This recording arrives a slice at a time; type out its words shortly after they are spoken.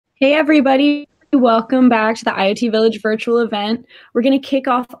Hey everybody, welcome back to the IoT Village virtual event. We're going to kick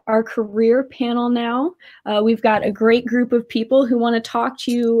off our career panel now. We've got a great group of people who want to talk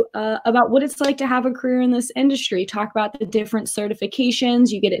to you about what it's like to have a career in this industry, talk about the different certifications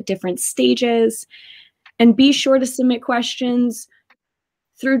you get at different stages, and be sure to submit questions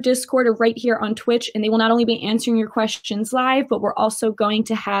through Discord or right here on Twitch, and they will not only be answering your questions live, but we're also going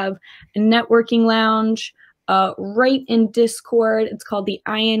to have a networking lounge right in Discord. It's called the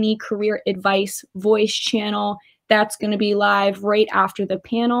INE Career Advice Voice Channel. That's going to be live right after the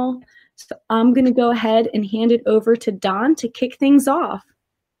panel. So I'm going to go ahead and hand it over to Don to kick things off.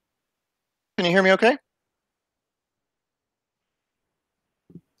 Can you hear me okay?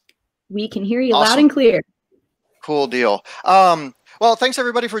 We can hear you Awesome. loud and clear. Cool deal. Well, thanks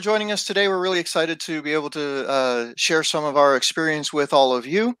everybody for joining us today. We're really excited to be able to share some of our experience with all of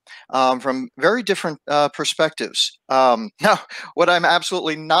you from very different perspectives. Now, what I'm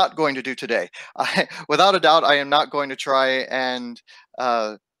absolutely not going to do today, without a doubt, I am not going to try and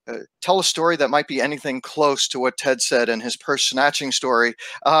tell a story that might be anything close to what Ted said in his purse snatching story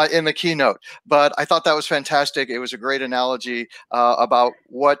in the keynote. But I thought that was fantastic. It was a great analogy about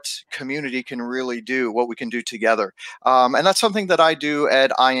what community can really do, what we can do together. And that's something that I do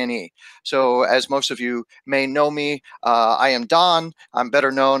at INE. So as most of you may know me, I am Don. I'm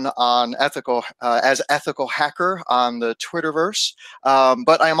better known on as Ethical Hacker on the Twitterverse.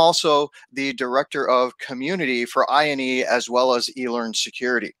 But I am also the director of community for INE as well as eLearn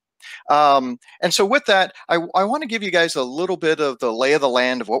Security. And so with that, I want to give you guys a little bit of the lay of the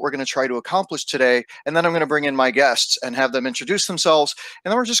land of what we're going to try to accomplish today. And then I'm going to bring in my guests and have them introduce themselves.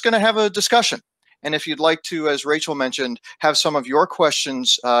 And then we're just going to have a discussion. And if you'd like to, as Rachel mentioned, have some of your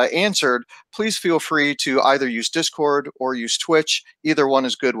questions answered, please feel free to either use Discord or use Twitch. Either one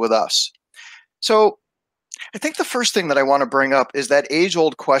is good with us. So I think the first thing that I want to bring up is that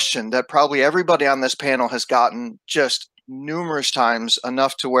age-old question that probably everybody on this panel has gotten just numerous times,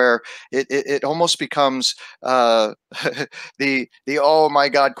 enough to where it almost becomes the oh my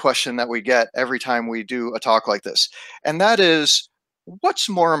God question that we get every time we do a talk like this. And that is, what's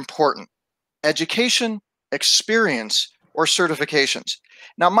more important, education, experience, or certifications?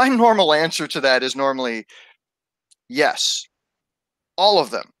 Now, my normal answer to that is normally yes, all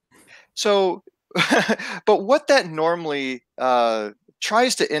of them. So, but what that normally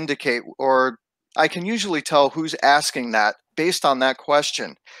tries to indicate, or I can usually tell who's asking that based on that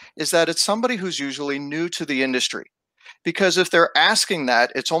question, is that it's somebody who's usually new to the industry. Because if they're asking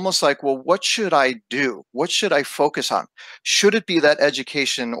that, it's almost like, well, what should I do? What should I focus on? Should it be that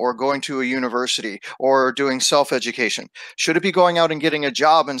education or going to a university or doing self-education? Should it be going out and getting a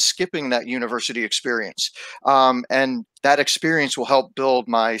job and skipping that university experience? And that experience will help build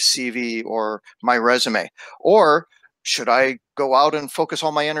my CV or my resume. Or should I go out and focus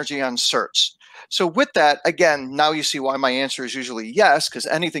all my energy on certs? So with that, again, now you see why my answer is usually yes, because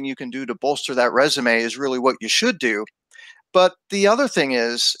anything you can do to bolster that resume is really what you should do. But the other thing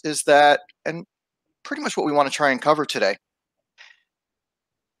is that, and pretty much what we want to try and cover today,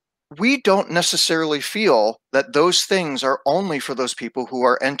 we don't necessarily feel that those things are only for those people who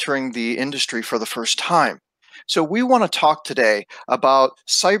are entering the industry for the first time. So we want to talk today about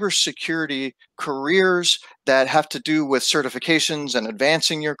cybersecurity careers that have to do with certifications and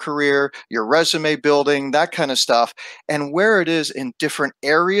advancing your career, your resume building, that kind of stuff, and where it is in different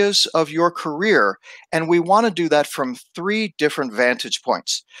areas of your career. And we want to do that from 3 different vantage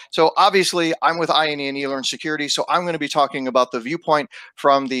points. So obviously, I'm with INE and eLearn Security, so I'm going to be talking about the viewpoint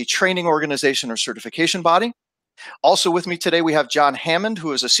from the training organization or certification body. Also with me today, we have John Hammond,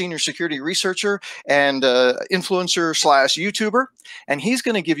 who is a senior security researcher and influencer / YouTuber. And he's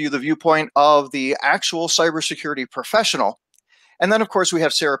going to give you the viewpoint of the actual cybersecurity professional. And then, of course, we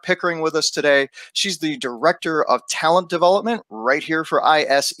have Sara Pickering with us today. She's the director of talent development right here for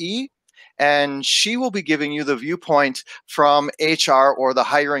ISE. And she will be giving you the viewpoint from HR or the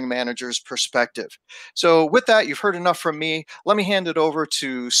hiring manager's perspective. So with that, you've heard enough from me. Let me hand it over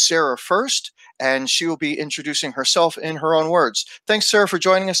to Sara first, and she will be introducing herself in her own words. Thanks, Sara, for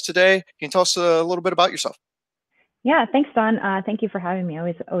joining us today. Can you tell us a little bit about yourself? Yeah, thanks, Don. Thank you for having me.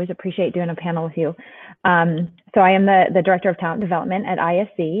 I always appreciate doing a panel with you. So I am the Director of Talent Development at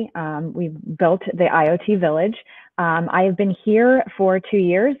ISE. We've built the IoT Village. I have been here for 2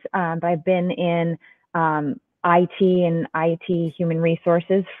 years, but I've been in IT and IT human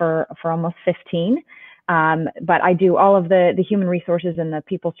resources for almost 15. But I do all of the human resources and the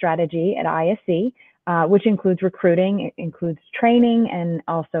people strategy at ISE, which includes recruiting, it includes training, and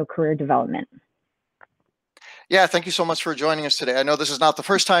also career development. Yeah, thank you so much for joining us today. I know this is not the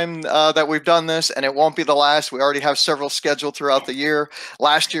first time that we've done this, and it won't be the last. We already have several scheduled throughout the year.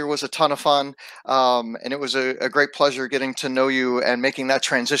 Last year was a ton of fun, and it was a great pleasure getting to know you and making that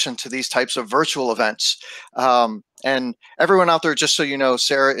transition to these types of virtual events. And everyone out there, just so you know,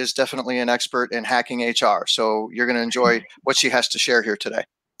 Sarah is definitely an expert in hacking HR, so you're going to enjoy what she has to share here today.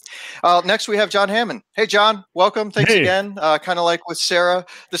 Next, we have John Hammond. Hey, John, welcome. Thanks again. Kind of like with Sarah,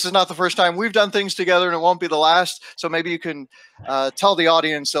 this is not the first time we've done things together, and it won't be the last. So maybe you can tell the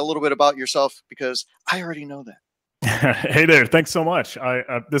audience a little bit about yourself, because I already know that. Hey there. Thanks so much.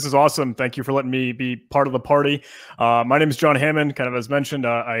 This is awesome. Thank you for letting me be part of the party. My name is John Hammond, kind of as mentioned.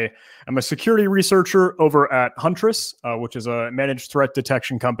 I am a security researcher over at Huntress, which is a managed threat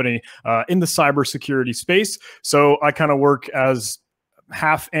detection company in the cybersecurity space. So I kind of work as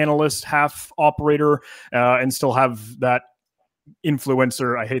half analyst, half operator, and still have that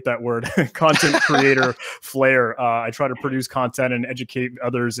influencer, I hate that word, content creator flair. I try to produce content and educate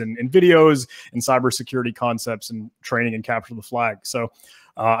others in videos and cybersecurity concepts and training and capture the flag. So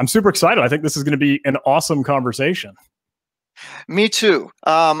I'm super excited. I think this is going to be an awesome conversation. Me too.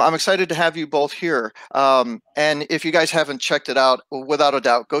 I'm excited to have you both here. And if you guys haven't checked it out, without a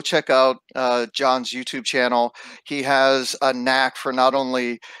doubt, go check out John's YouTube channel. He has a knack for not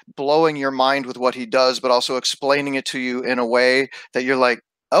only blowing your mind with what he does, but also explaining it to you in a way that you're like,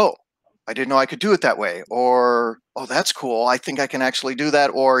 oh, I didn't know I could do it that way. Or, oh, that's cool. I think I can actually do that.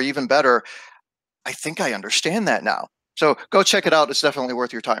 Or even better, I think I understand that now. So go check it out. It's definitely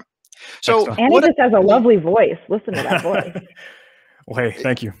worth your time. So, and he just has a lovely voice. Listen to that voice. Well, hey,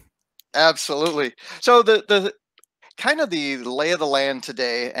 thank you. Absolutely. So the kind of the lay of the land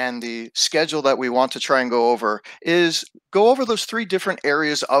today and the schedule that we want to try and go over is go over those three different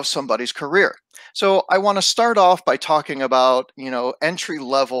areas of somebody's career. So I want to start off by talking about, entry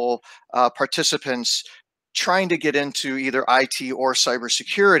level participants trying to get into either IT or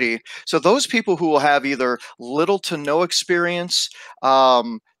cybersecurity. So those people who will have either little to no experience,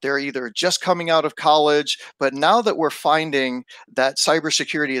 they're either just coming out of college, but now that we're finding that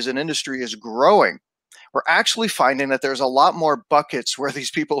cybersecurity as an industry is growing, we're actually finding that there's a lot more buckets where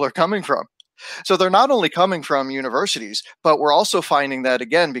these people are coming from. So they're not only coming from universities, but we're also finding that,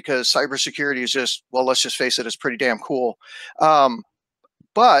 again, because cybersecurity is just, well, let's just face it, it's pretty damn cool.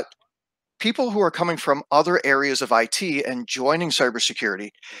 But people who are coming from other areas of IT and joining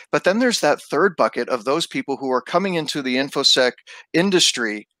cybersecurity. But then there's that third bucket of those people who are coming into the InfoSec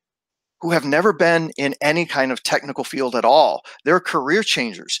industry who have never been in any kind of technical field at all. They're career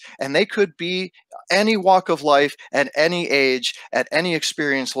changers, and they could be any walk of life, at any age, at any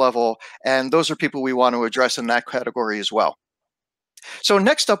experience level. And those are people we want to address in that category as well. So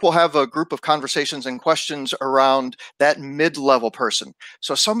next up, we'll have a group of conversations and questions around that mid-level person.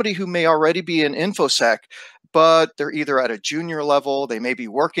 So somebody who may already be in InfoSec, but they're either at a junior level, they may be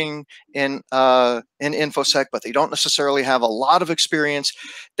working in InfoSec, but they don't necessarily have a lot of experience.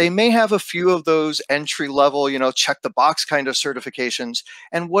 They may have a few of those entry level, check the box kind of certifications.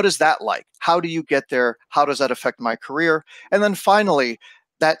 And what is that like? How do you get there? How does that affect my career? And then finally,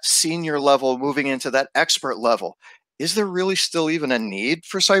 that senior level moving into that expert level. Is there really still even a need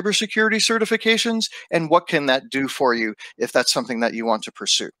for cybersecurity certifications? And what can that do for you if that's something that you want to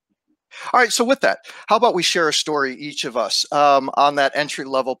pursue? All right, so with that, how about we share a story, each of us, on that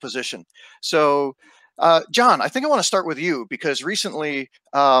entry-level position? So, John, I think I want to start with you, because recently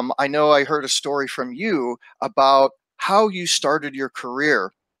I know I heard a story from you about how you started your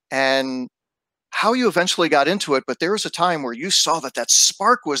career and how you eventually got into it, but there was a time where you saw that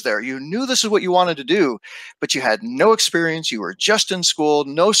spark was there. You knew this is what you wanted to do, but you had no experience. You were just in school,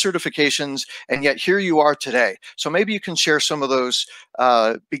 no certifications, and yet here you are today. So maybe you can share some of those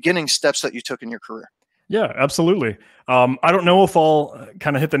beginning steps that you took in your career. Yeah, absolutely. I don't know if I'll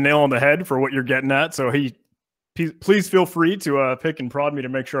kind of hit the nail on the head for what you're getting at. So please feel free to pick and prod me to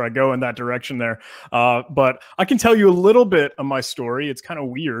make sure I go in that direction there. But I can tell you a little bit of my story. It's kind of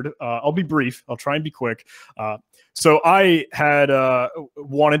weird. I'll be brief. I'll try and be quick. So I had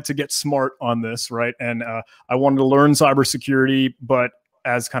wanted to get smart on this, right? And I wanted to learn cybersecurity, but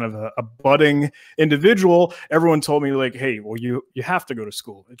as kind of a budding individual, everyone told me like, hey, well, you have to go to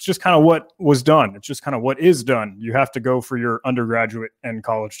school. It's just kind of what was done. It's just kind of what is done. You have to go for your undergraduate and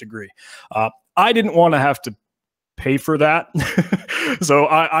college degree. I didn't want to have to pay for that. So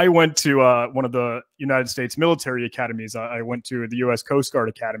I went to one of the United States military academies. I went to the U.S. Coast Guard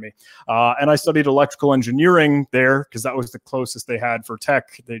Academy, and I studied electrical engineering there because that was the closest they had for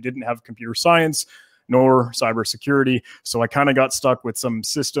tech. They didn't have computer science nor cybersecurity. So I kind of got stuck with some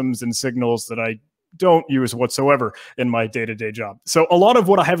systems and signals that I don't use whatsoever in my day-to-day job. So a lot of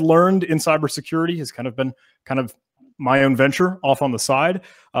what I have learned in cybersecurity has kind of been my own venture off on the side.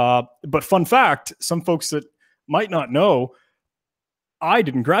 But fun fact, some folks that might not know, I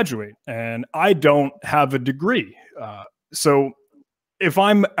didn't graduate and I don't have a degree. So if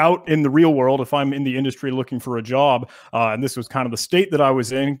I'm out in the real world, if I'm in the industry looking for a job, and this was kind of the state that I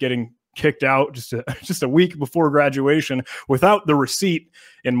was in, getting kicked out just a week before graduation without the receipt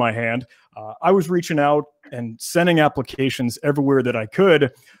in my hand, I was reaching out and sending applications everywhere that I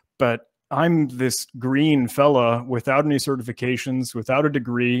could, but I'm this green fella without any certifications, without a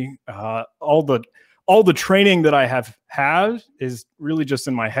degree. All the training that I have had is really just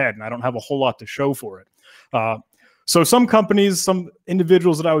in my head, and I don't have a whole lot to show for it. So some companies, some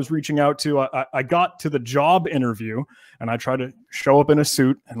individuals that I was reaching out to, I got to the job interview and I tried to show up in a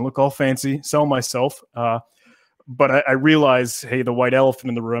suit and look all fancy, sell myself. But I realized, hey, the white elephant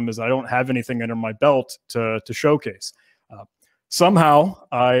in the room is I don't have anything under my belt to showcase. Somehow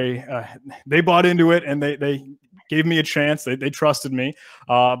they bought into it and they gave me a chance. They trusted me.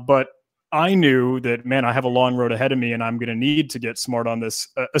 But I knew that, man, I have a long road ahead of me and I'm going to need to get smart on this,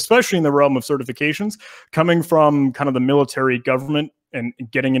 especially in the realm of certifications. Coming from kind of the military government and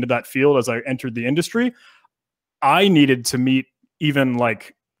getting into that field as I entered the industry, I needed to meet even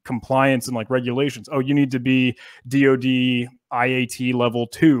like compliance and like regulations. Oh, you need to be DoD IAT level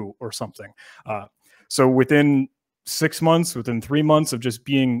 2 or something. So within 6 months, within 3 months of just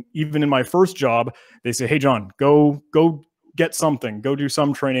being, even in my first job, they say, hey, John, go get something, go do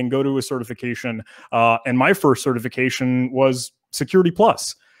some training, go to a certification. And my first certification was Security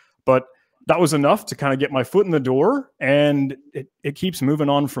Plus, but that was enough to kind of get my foot in the door, and it keeps moving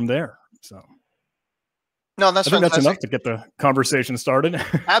on from there. So no, that's I think fantastic. that's enough to get the conversation started.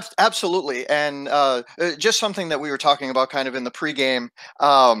 Absolutely. And just something that we were talking about kind of in the pregame,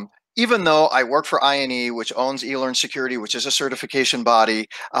 even though I work for INE, which owns eLearn Security, which is a certification body,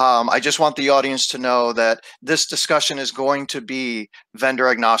 I just want the audience to know that this discussion is going to be vendor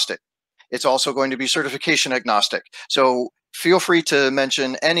agnostic. It's also going to be certification agnostic. So feel free to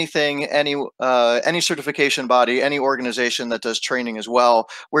mention anything, any certification body, any organization that does training as well.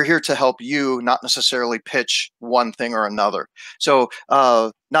 We're here to help you, not necessarily pitch one thing or another. So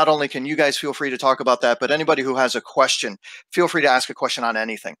not only can you guys feel free to talk about that, but anybody who has a question, feel free to ask a question on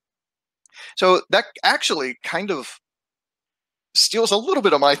anything. So that actually kind of steals a little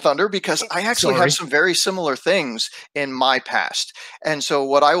bit of my thunder because I actually have some very similar things in my past. And so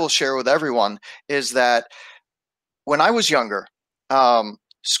what I will share with everyone is that when I was younger,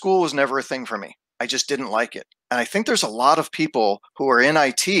 school was never a thing for me. I just didn't like it. And I think there's a lot of people who are in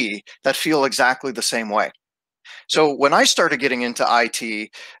IT that feel exactly the same way. So when I started getting into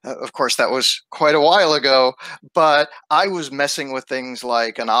IT, of course, that was quite a while ago, but I was messing with things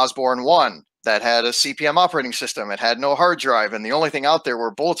like an Osborne 1 that had a CPM operating system. It had no hard drive, and the only thing out there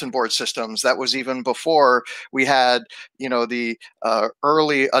were bulletin board systems. That was even before we had, the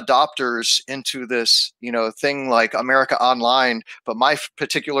early adopters into this, thing like America Online. But my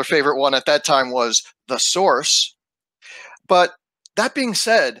particular favorite one at that time was The Source. But that being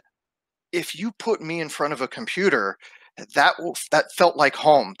said, if you put me in front of a computer, that felt like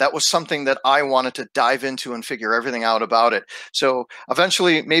home. That was something that I wanted to dive into and figure everything out about it. So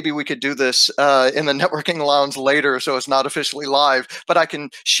eventually, maybe we could do this in the networking lounge later, so it's not officially live, but I can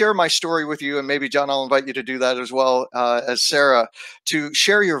share my story with you, and maybe John, I'll invite you to do that as well as Sarah, to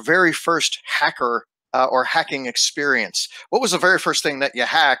share your very first hacker or hacking experience. What was the very first thing that you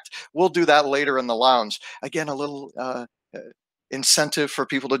hacked? We'll do that later in the lounge. Again, a little incentive for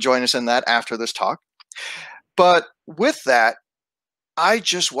people to join us in that after this talk. But with that, I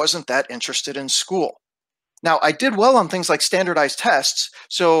just wasn't that interested in school. Now, I did well on things like standardized tests,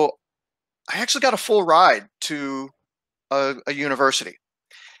 so I actually got a full ride to a university.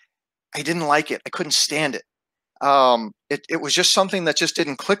 I didn't like it. I couldn't stand it. It was just something that just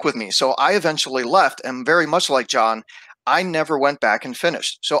didn't click with me. So I eventually left, and very much like John, I never went back and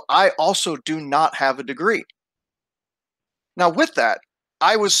finished. So I also do not have a degree. Now, with that,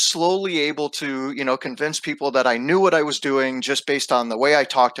 I was slowly able to, convince people that I knew what I was doing just based on the way I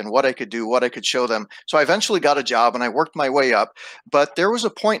talked and what I could do, what I could show them. So I eventually got a job and I worked my way up. But there was a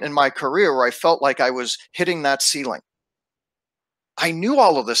point in my career where I felt like I was hitting that ceiling. I knew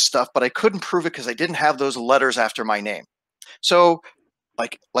all of this stuff, but I couldn't prove it because I didn't have those letters after my name. So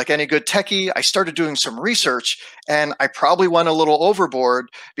like any good techie, I started doing some research, and I probably went a little overboard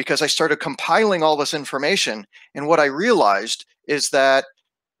because I started compiling all this information. And what I realized is that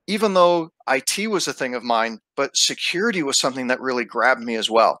even though IT was a thing of mine, but security was something that really grabbed me as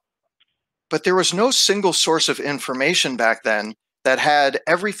well. But there was no single source of information back then that had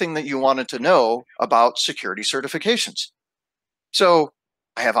everything that you wanted to know about security certifications. So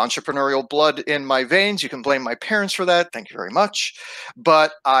I have entrepreneurial blood in my veins. You can blame my parents for that. Thank you very much.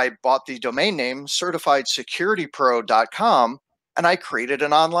 But I bought the domain name certifiedsecuritypro.com, and I created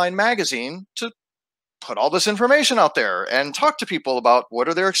an online magazine to put all this information out there and talk to people about what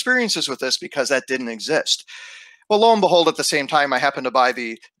are their experiences with this, because that didn't exist. Well, lo and behold, at the same time, I happened to buy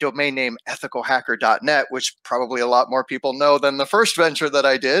the domain name ethicalhacker.net, which probably a lot more people know than the first venture that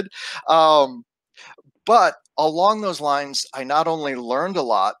I did. But along those lines, I not only learned a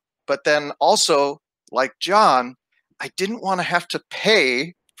lot, but then also, like John, I didn't want to have to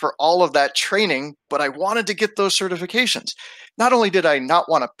pay for all of that training, but I wanted to get those certifications. Not only did I not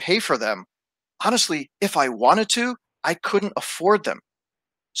want to pay for them, honestly, if I wanted to, I couldn't afford them.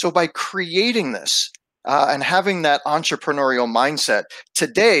 So by creating this and having that entrepreneurial mindset,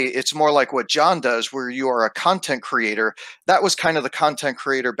 today it's more like what John does, where you are a content creator. That was kind of the content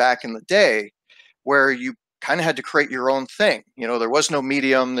creator back in the day, where you kind of had to create your own thing. You know, there was no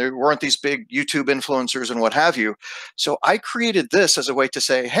medium, there weren't these big YouTube influencers and what have you. So I created this as a way to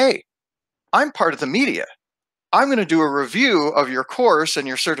say, hey, I'm part of the media. I'm going to do a review of your course and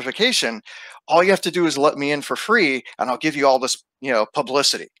your certification. All you have to do is let me in for free, and I'll give you all this,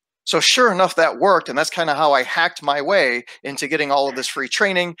 publicity. So sure enough, that worked, and that's kind of how I hacked my way into getting all of this free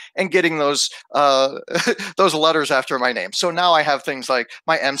training and getting those those letters after my name. So now I have things like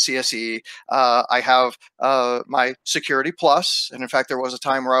my MCSE, I have my Security Plus, and in fact, there was a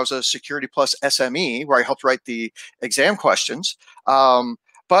time where I was a Security Plus SME, where I helped write the exam questions.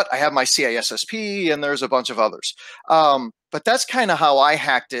 But I have my CISSP, and there's a bunch of others. But that's kind of how I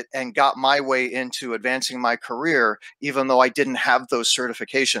hacked it and got my way into advancing my career, even though I didn't have those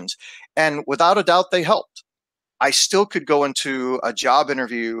certifications. And without a doubt, they helped. I still could go into a job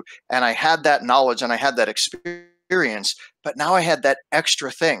interview, and I had that knowledge and I had that experience, but now I had that extra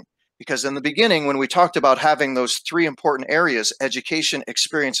thing. Because in the beginning, when we talked about having those three important areas, education,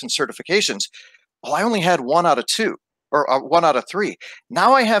 experience, and certifications, well, I only had 1 out of 2. Or 1 out of 3.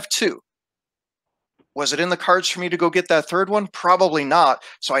 Now I have 2. Was it in the cards for me to go get that third one? Probably not.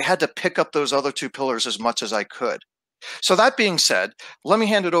 So I had to pick up those other 2 pillars as much as I could. So that being said, let me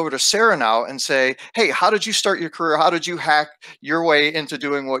hand it over to Sara now and say, hey, how did you start your career? How did you hack your way into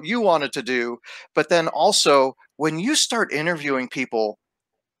doing what you wanted to do? But then also, when you start interviewing people,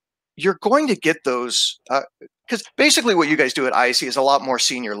 you're going to get those, because basically what you guys do at IAC is a lot more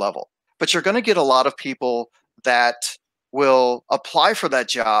senior level, but you're going to get a lot of people that will apply for that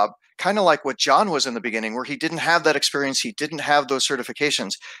job, kind of like what John was in the beginning, where he didn't have that experience, he didn't have those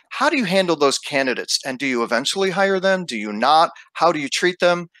certifications. How do you handle those candidates? And do you eventually hire them? Do you not? How do you treat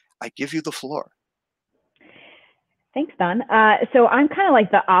them? I give you the floor. Thanks, Don. So I'm kind of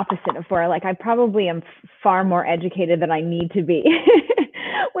like the opposite of where, like, I probably am far more educated than I need to be,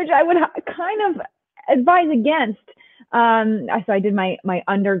 which I would kind of advise against. So I did my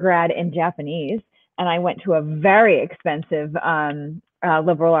undergrad in Japanese, and I went to a very expensive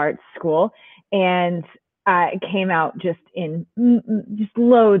liberal arts school, and came out just in just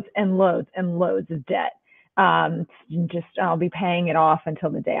loads and loads and loads of debt. I'll be paying it off until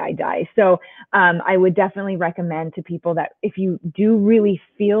the day I die. So I would definitely recommend to people that if you do really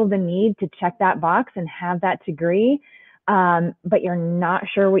feel the need to check that box and have that degree, but you're not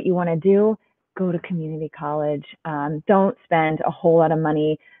sure what you want to do, go to community college. Don't spend a whole lot of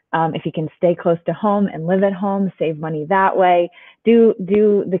money. If you can stay close to home and live at home, save money that way. Do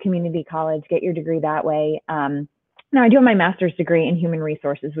the community college, get your degree that way. Now I do have my master's degree in human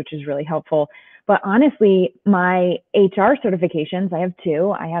resources, which is really helpful. But honestly, my HR certifications, I have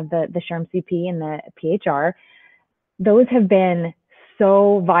 2. I have the SHRM CP and the PHR. Those have been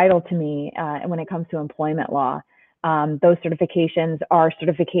so vital to me when it comes to employment law. Those certifications are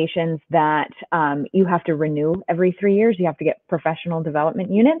certifications that you have to renew every 3 years. You have to get professional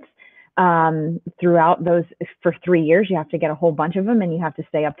development units throughout those. For 3 years. You have to get a whole bunch of them, and you have to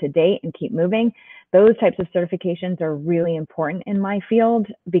stay up to date and keep moving. Those types of certifications are really important in my field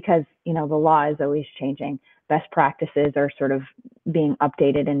because, the law is always changing. Best practices are sort of being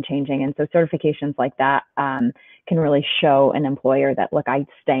updated and changing. And so certifications like that can really show an employer that, look, I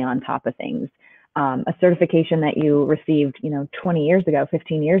stay on top of things. A certification that you received, 20 years ago,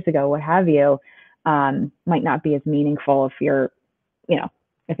 15 years ago, what have you, might not be as meaningful if you're,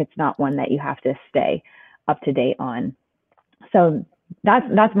 if it's not one that you have to stay up to date on. So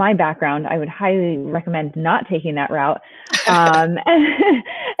that's my background. I would highly recommend not taking that route,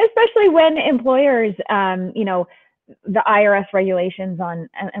 especially when employers, the IRS regulations on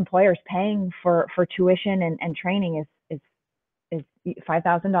employers paying for tuition and training is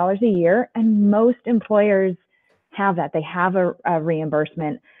 $5,000 a year, and most employers have that. They have a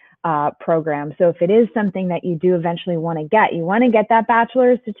reimbursement program. So if it is something that you do eventually want to get, you want to get that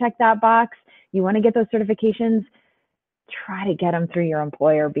bachelor's to check that box, you want to get those certifications, try to get them through your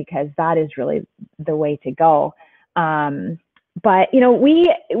employer, because that is really the way to go. But, you know,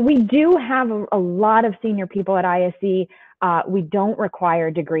 we do have a lot of senior people at ISC. We don't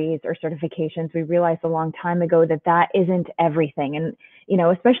require degrees or certifications. We realized a long time ago that that isn't everything. And, you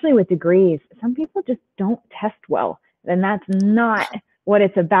know, especially with degrees, some people just don't test well. And that's not what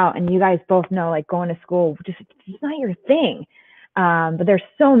it's about. And you guys both know, like, going to school, it's not your thing. But there's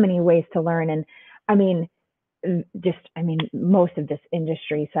so many ways to learn. And I mean, most of this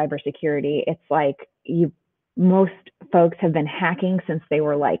industry, cybersecurity, it's like most folks have been hacking since they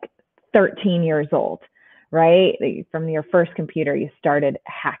were like 13 years old, right? From your first computer, you started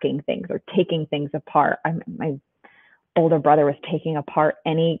hacking things or taking things apart. My older brother was taking apart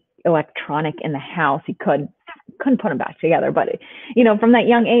any electronic in the house. He couldn't put them back together. But, you know, from that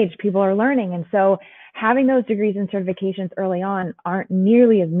young age, people are learning. And so having those degrees and certifications early on aren't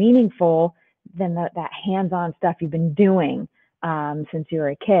nearly as meaningful than that hands-on stuff you've been doing since you were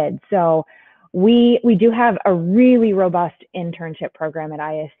a kid. So we do have a really robust internship program at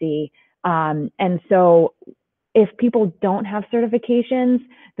ISC. And so if people don't have certifications,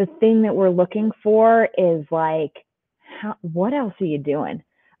 the thing that we're looking for is like, what else are you doing?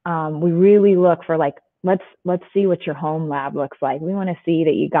 We really look for, like, let's see what your home lab looks like. We want to see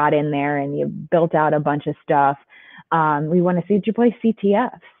that you got in there and you built out a bunch of stuff. We want to see that you play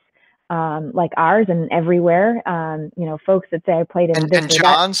CTFs. Like ours and everywhere, you know, folks that say I played in this and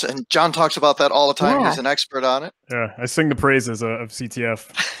John's, and John talks about that all the time. Yeah. He's an expert on it. Yeah, I sing the praises of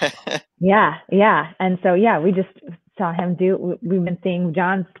CTF. yeah. And so, yeah, we just saw him we've been seeing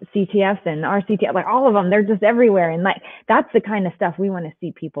John's CTFs and our CTF, like all of them, they're just everywhere. And like, that's the kind of stuff we want to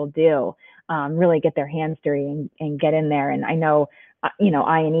see people do, really get their hands dirty and get in there. And I know, you know,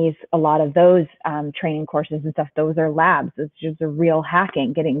 I&E's, a lot of those training courses and stuff, those are labs. It's just a real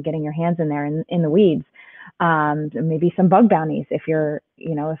hacking, getting your hands in there in the weeds. Maybe some bug bounties if you're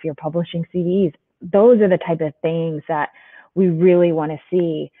publishing CVEs. Those are the type of things that we really want to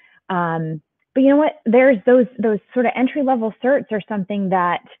see. But you know what? There's those sort of entry level certs are something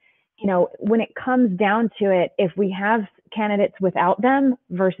that, you know, when it comes down to it, if we have candidates without them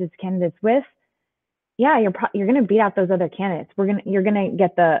versus candidates with, yeah, you're going to beat out those other candidates. You're going to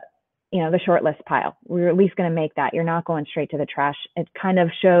get the shortlist pile. We're at least going to make that. You're not going straight to the trash. It kind of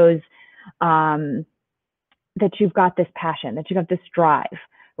shows that you've got this passion, that you have this drive,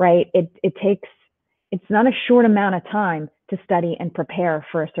 right? It's not a short amount of time to study and prepare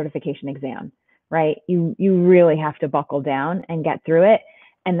for a certification exam, right? You really have to buckle down and get through it.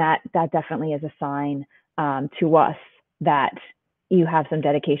 And that definitely is a sign to us that you have some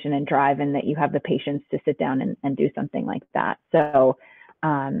dedication and drive, and that you have the patience to sit down and do something like that. So,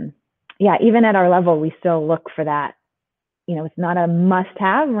 yeah, even at our level, we still look for that. You know, it's not a must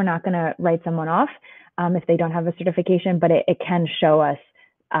have. We're not going to write someone off if they don't have a certification, but it can show us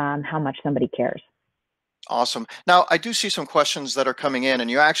how much somebody cares. Awesome. Now, I do see some questions that are coming in,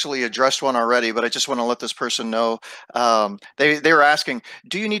 and you actually addressed one already, but I just want to let this person know. They were asking,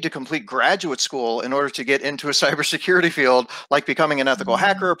 do you need to complete graduate school in order to get into a cybersecurity field, like becoming an ethical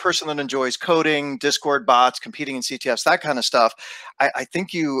hacker, a person that enjoys coding, Discord bots, competing in CTFs, that kind of stuff? I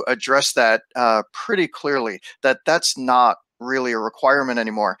think you addressed that pretty clearly, that's not really a requirement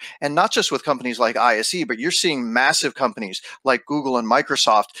anymore. And not just with companies like ISE, but you're seeing massive companies like Google and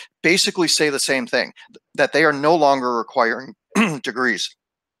Microsoft basically say the same thing, that they are no longer requiring degrees.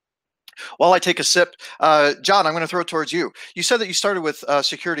 While I take a sip, John, I'm going to throw it towards you. You said that you started with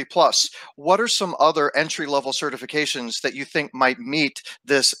Security Plus. What are some other entry-level certifications that you think might meet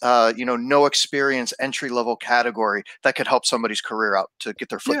this, no experience entry-level category that could help somebody's career out to get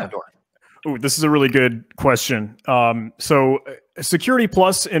their foot in the door? Oh, this is a really good question. So Security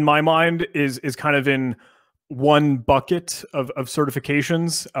Plus, in my mind, is kind of in one bucket of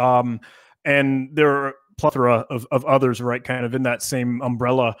certifications. And there are a plethora of others, right, kind of in that same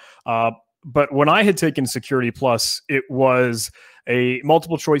umbrella. But when I had taken Security Plus, it was a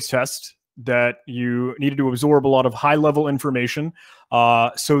multiple choice test that you needed to absorb a lot of high-level information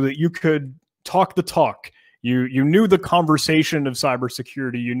so that you could talk the talk. You knew the conversation of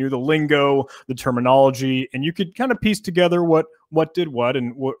cybersecurity, you knew the lingo, the terminology, and you could kind of piece together what did what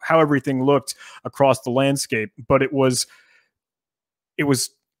and how everything looked across the landscape. But it was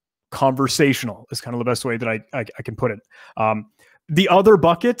conversational is kind of the best way that I can put it. The other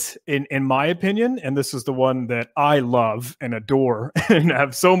bucket, in my opinion, and this is the one that I love and adore and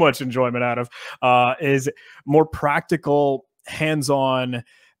have so much enjoyment out of, is more practical, hands-on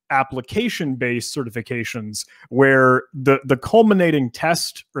application-based certifications where the culminating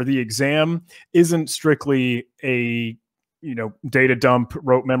test or the exam isn't strictly a data dump,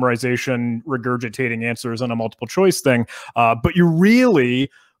 rote memorization, regurgitating answers on a multiple choice thing, but you really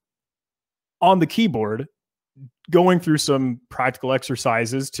on the keyboard going through some practical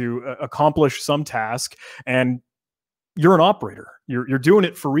exercises to accomplish some task, and you're an operator. You're doing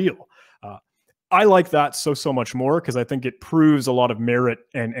it for real. I like that so much more because I think it proves a lot of merit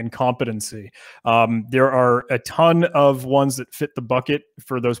and competency. There are a ton of ones that fit the bucket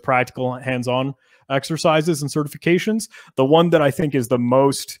for those practical hands-on exercises and certifications. The one that I think is the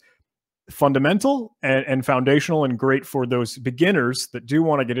most fundamental and foundational and great for those beginners that do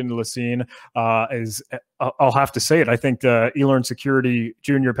want to get into the scene is, I'll have to say it, I think the eLearn Security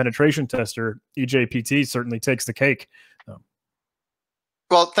Junior Penetration Tester, EJPT, certainly takes the cake.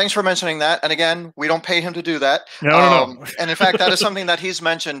 Well, thanks for mentioning that. And again, we don't pay him to do that. No. And in fact, that is something that he's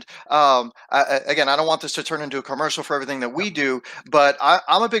mentioned. Again, I don't want this to turn into a commercial for everything that we do, but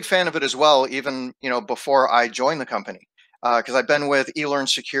I'm a big fan of it as well, even before I joined the company. Because I've been with eLearn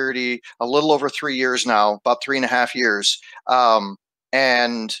Security a little over 3 years now, about 3.5 years.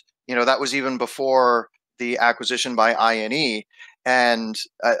 And that was even before the acquisition by INE. And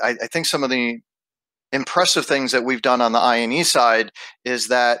I think some of the impressive things that we've done on the INE side is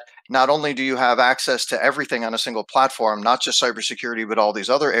that not only do you have access to everything on a single platform, not just cybersecurity, but all these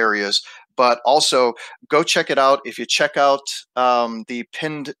other areas, but also go check it out. If you check out the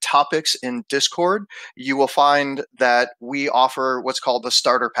pinned topics in Discord, you will find that we offer what's called the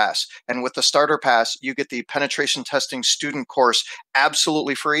Starter Pass. And with the Starter Pass, you get the penetration testing student course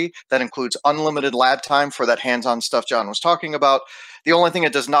absolutely free. That includes unlimited lab time for that hands-on stuff John was talking about. The only thing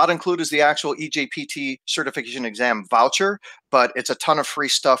it does not include is the actual EJPT certification exam voucher, but it's a ton of free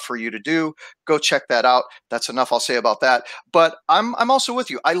stuff for you to do. Go check that out. That's enough I'll say about that. But I'm also with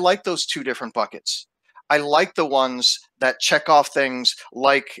you. I like those two different buckets. I like the ones that check off things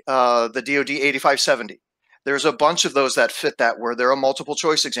like the DoD 8570. There's a bunch of those that fit that where they're a multiple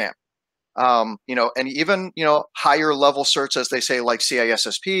choice exam. And even, higher level certs, as they say, like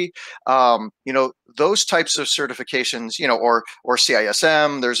CISSP, those types of certifications, or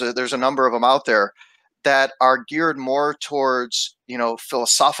CISM, there's a number of them out there that are geared more towards,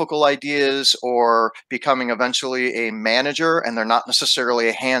 philosophical ideas or becoming eventually a manager, and they're not necessarily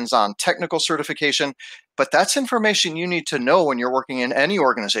a hands-on technical certification. But that's information you need to know when you're working in any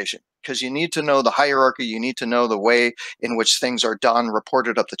organization, because you need to know the hierarchy, you need to know the way in which things are done,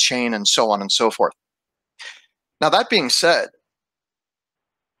 reported up the chain, and so on and so forth. Now, that being said,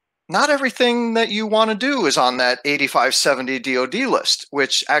 not everything that you want to do is on that 8570 DoD list,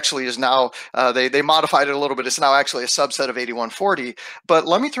 which actually is now, they modified it a little bit. It's now actually a subset of 8140. But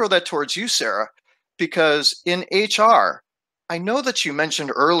let me throw that towards you, Sarah, because in HR, I know that you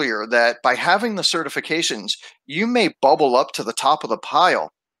mentioned earlier that by having the certifications, you may bubble up to the top of the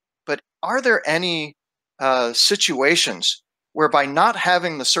pile. But are there any situations where by not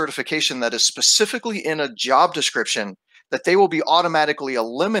having the certification that is specifically in a job description, that they will be automatically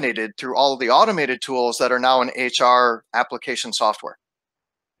eliminated through all of the automated tools that are now in HR application software?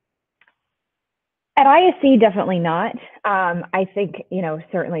 At ISC, definitely not. I think,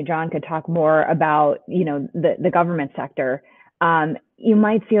 certainly John could talk more about, the government sector. You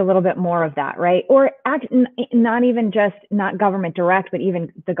might see a little bit more of that, right? Or not even just not government direct, but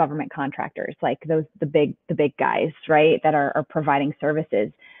even the government contractors, like the big guys, right, that are providing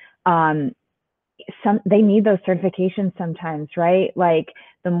services. They need those certifications sometimes, right? Like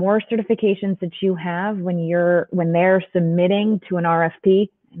the more certifications that you have when they're submitting to an RFP,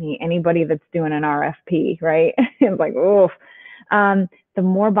 anybody that's doing an RFP, right? It's like, oh, the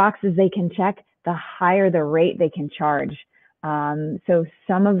more boxes they can check, the higher the rate they can charge. So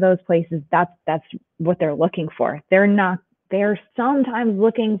some of those places, that's what they're looking for. They're sometimes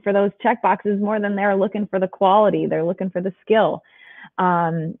looking for those check boxes more than they're looking for the quality. They're looking for the skill.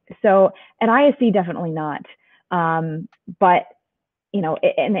 So at ISC, definitely not. But,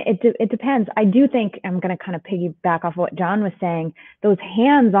 it depends. I do think I'm going to kind of piggyback off what John was saying. Those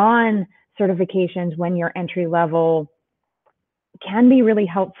hands-on certifications when you're entry level can be really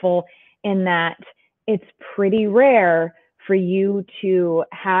helpful in that it's pretty rare for you to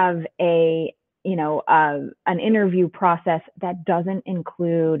have an interview process that doesn't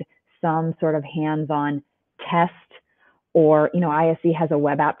include some sort of hands-on test, or, ISC has a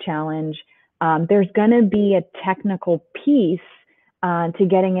web app challenge. There's going to be a technical piece to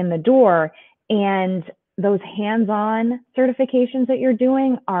getting in the door, and those hands-on certifications that you're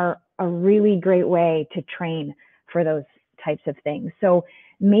doing are a really great way to train for those types of things. So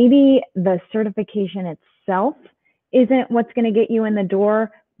maybe the certification itself isn't what's going to get you in the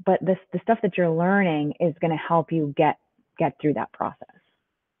door, but the stuff that you're learning is going to help you get through that process.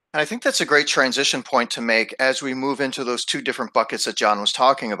 And I think that's a great transition point to make as we move into those two different buckets that John was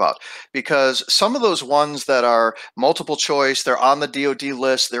talking about, because some of those ones that are multiple choice, they're on the DoD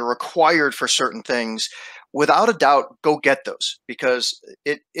list, they're required for certain things, without a doubt, go get those, because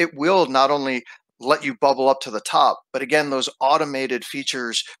it will not only let you bubble up to the top, but again, those automated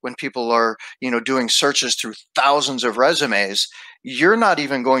features when people are, doing searches through thousands of resumes, you're not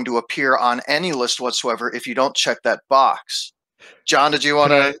even going to appear on any list whatsoever if you don't check that box. John, did you want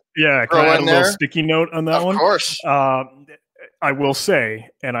to? Yeah, can I add a little sticky note on that one? Of course. I will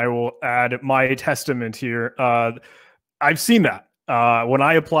say, and I will add my testament here. I've seen that. When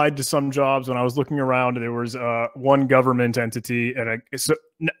I applied to some jobs, when I was looking around, there was one government entity, and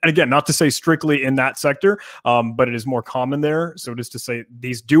again, not to say strictly in that sector, but it is more common there. So just to say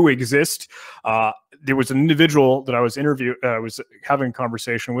these do exist. There was an individual that I was was having a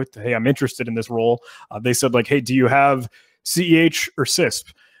conversation with. Hey, I'm interested in this role. They said like, hey, do you have CEH or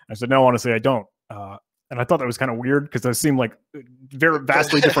CISP? I said, no, honestly, I don't. And I thought that was kind of weird because those seem like very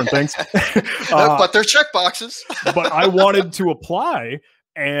vastly different things. But they're check boxes. But I wanted to apply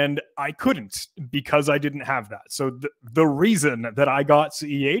and I couldn't because I didn't have that. So the reason that I got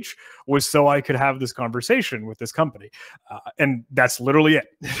CEH was so I could have this conversation with this company. And that's literally it.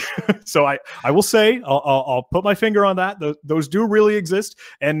 So I will say, I'll put my finger on that. Those do really exist.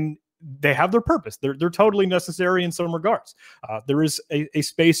 And they have their purpose. They're totally necessary in some regards. There is a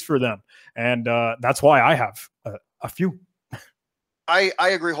space for them. And that's why I have a few. I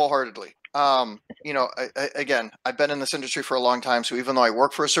agree wholeheartedly. Again, I've been in this industry for a long time. So even though I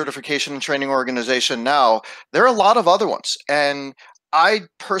work for a certification and training organization now, there are a lot of other ones. And I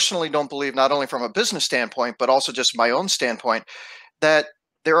personally don't believe, not only from a business standpoint, but also just my own standpoint, that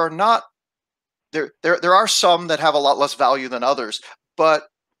there are some that have a lot less value than others. But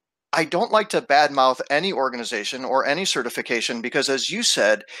I don't like to badmouth any organization or any certification because, as you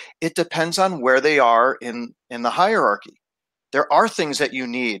said, it depends on where they are in the hierarchy. There are things that you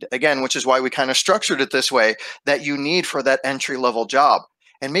need, again, which is why we kind of structured it this way, that you need for that entry-level job.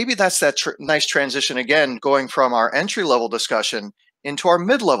 And maybe that's that nice transition, again, going from our entry-level discussion into our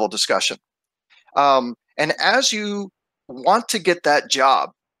mid-level discussion. And as you want to get that job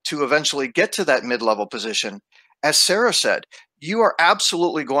to eventually get to that mid-level position, as Sara said, you are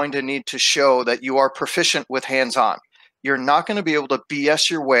absolutely going to need to show that you are proficient with hands-on. You're not going to be able to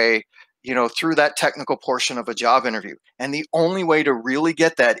BS your way, through that technical portion of a job interview. And the only way to really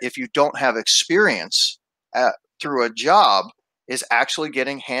get that, if you don't have experience through a job, is actually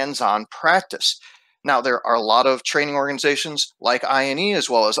getting hands-on practice. Now, there are a lot of training organizations like INE as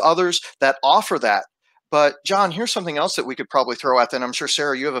well as others that offer that. But John, here's something else that we could probably throw at them. I'm sure,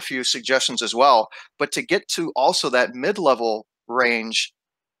 Sara, you have a few suggestions as well. But to get to also that mid-level range,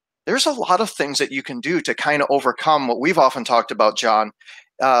 there's a lot of things that you can do to kind of overcome what we've often talked about, John,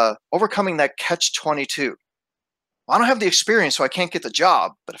 overcoming that catch-22. Well, I don't have the experience, so I can't get the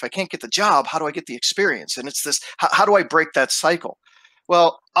job. But if I can't get the job, how do I get the experience? And it's this, how do I break that cycle?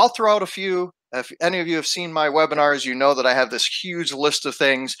 Well, I'll throw out a few. If any of you have seen my webinars, you know that I have this huge list of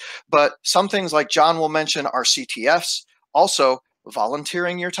things, but some things like John will mention are CTFs, also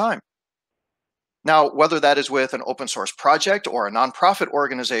volunteering your time. Now, whether that is with an open source project or a nonprofit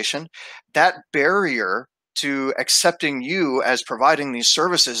organization, that barrier to accepting you as providing these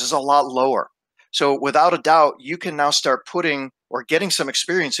services is a lot lower. So without a doubt, you can now start putting or getting some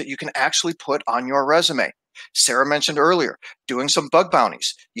experience that you can actually put on your resume. Sara mentioned earlier, doing some bug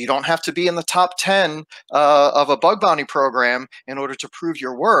bounties. You don't have to be in the top 10 of a bug bounty program in order to prove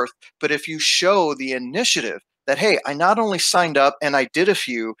your worth. But if you show the initiative that, hey, I not only signed up and I did a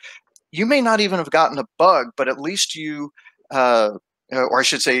few, you may not even have gotten a bug, but at least you, or I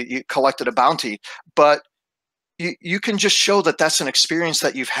should say you collected a bounty, but you can just show that that's an experience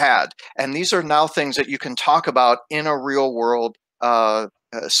that you've had. And these are now things that you can talk about in a real world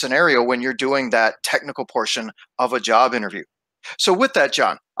scenario when you're doing that technical portion of a job interview. So with that,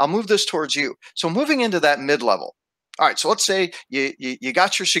 John, I'll move this towards you. So moving into that mid-level. All right, so let's say you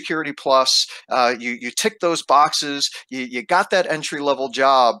got your Security Plus, you tick those boxes, you got that entry-level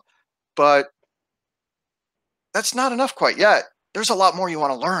job, but that's not enough quite yet. There's a lot more you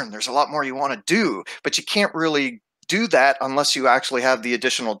want to learn. There's a lot more you want to do, but you can't really do that unless you actually have the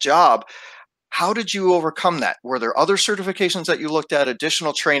additional job. How did you overcome that? Were there other certifications that you looked at,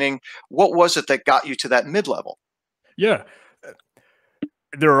 additional training? What was it that got you to that mid-level? Yeah,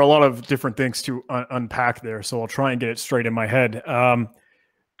 there are a lot of different things to unpack there, so I'll try and get it straight in my head.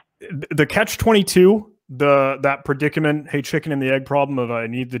 The catch-22, that predicament, hey, chicken and the egg problem of I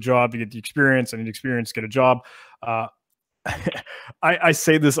need the job to get the experience, I need experience to get a job. I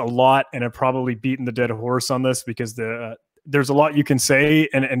say this a lot, and I've probably beaten the dead horse on this because there's a lot you can say,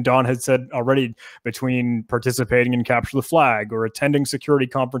 and Don had said already, between participating in Capture the Flag or attending security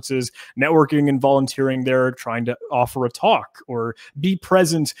conferences, networking and volunteering there, trying to offer a talk or be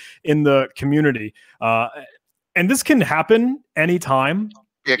present in the community. And this can happen anytime.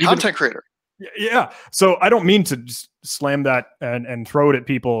 Be a content creator. Yeah. So I don't mean to just slam that and throw it at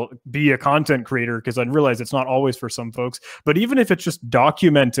people, be a content creator, because I realize it's not always for some folks. But even if it's just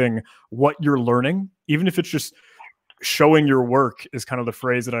documenting what you're learning, even if it's just showing your work, is kind of the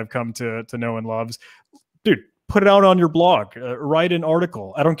phrase that I've come to know and love. Dude, put it out on your blog, write an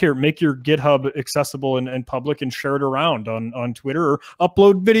article. I don't care. Make your GitHub accessible and public and share it around on Twitter, or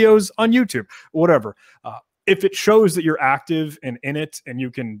upload videos on YouTube, whatever. If it shows that you're active and in it, and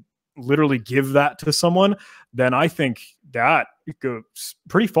you can literally give that to someone, then I think that it goes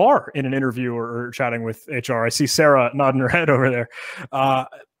pretty far in an interview or chatting with HR. I see Sara nodding her head over there.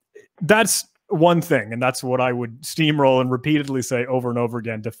 That's one thing, and that's what I would steamroll and repeatedly say over and over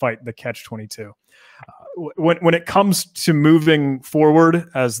again to fight the catch-22. When it comes to moving forward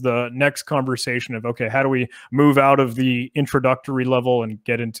as the next conversation of, okay, how do we move out of the introductory level and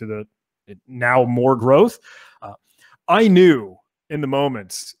get into the now more growth? I knew in the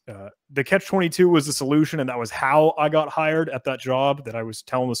moment, the catch-22 was the solution, and that was how I got hired at that job that I was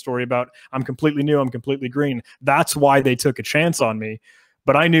telling the story about. I'm completely new, I'm completely green. That's why they took a chance on me.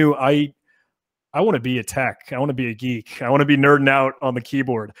 But I knew I want to be a tech. I want to be a geek. I want to be nerding out on the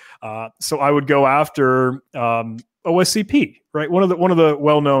keyboard. So I would go after OSCP, right? One of the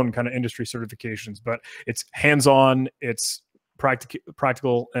well-known kind of industry certifications, but it's hands-on, it's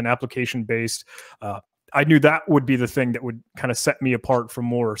practical and application-based. I knew that would be the thing that would kind of set me apart from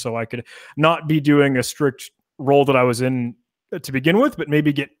more, so I could not be doing a strict role that I was in to begin with, but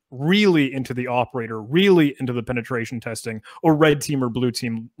maybe get really into the operator, really into the penetration testing or red team or blue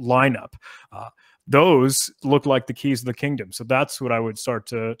team lineup. Those look like the keys of the kingdom. So that's what I would start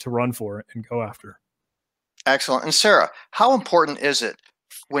to run for and go after. Excellent. And Sara, how important is it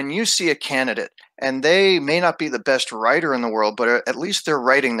when you see a candidate and they may not be the best writer in the world, but at least they're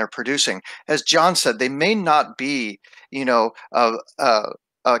writing, they're producing? As John said, they may not be,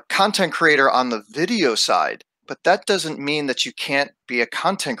 a content creator on the video side, but that doesn't mean that you can't be a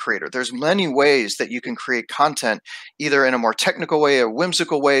content creator. There's many ways that you can create content, either in a more technical way, a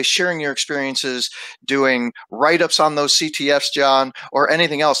whimsical way, sharing your experiences, doing write-ups on those CTFs, John, or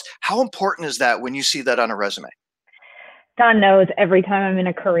anything else. How important is that when you see that on a resume? Don knows every time I'm in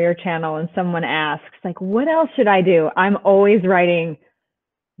a career channel and someone asks, like, what else should I do? I'm always writing,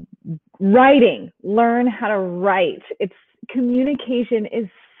 learn how to write. Communication is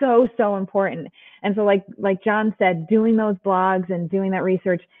so important. And so like John said, doing those blogs and doing that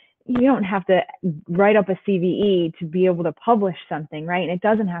research, you don't have to write up a CVE to be able to publish something, right? And it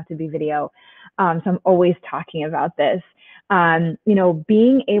doesn't have to be video. So I'm always talking about this.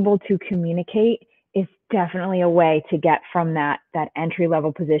 Being able to communicate is definitely a way to get from that entry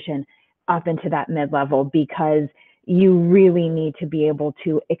level position up into that mid-level, because you really need to be able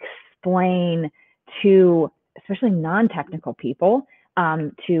to explain to especially non-technical people,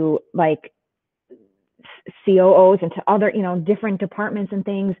 to like COOs and to other, different departments and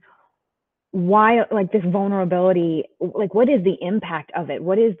things, why, like, this vulnerability, like, what is the impact of it?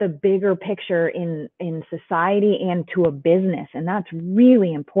 What is the bigger picture in society and to a business? And that's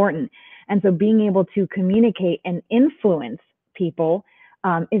really important. And so being able to communicate and influence people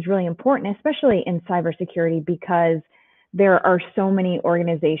is really important, especially in cybersecurity, because there are so many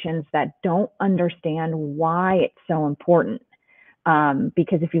organizations that don't understand why it's so important.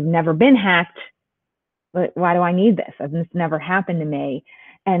 Because if you've never been hacked, why do I need this? This never happened to me.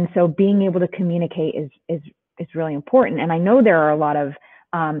 And so being able to communicate is really important. And I know there are a lot of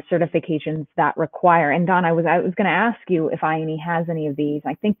certifications that require, and Don, I was going to ask you if INE has any of these.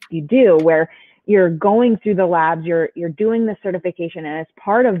 I think you do, where you're going through the labs, you're doing the certification, and as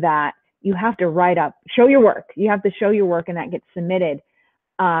part of that, you have to write up, show your work. You have to show your work, and that gets submitted.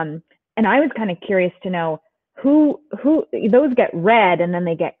 And I was kind of curious to know who those get read and then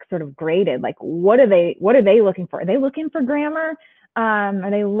they get sort of graded. Like, what are they looking for? Are they looking for grammar?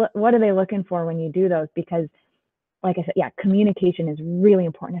 What are they looking for when you do those? Because, like I said, yeah, communication is really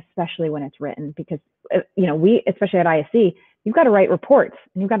important, especially when it's written, because, we, especially at ISC, you've got to write reports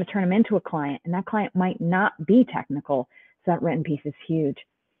and you've got to turn them into a client, and that client might not be technical. So that written piece is huge.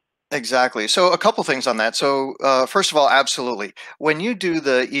 Exactly. So a couple things on that. So first of all, absolutely. When you do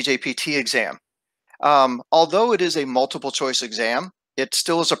the EJPT exam, although it is a multiple choice exam, it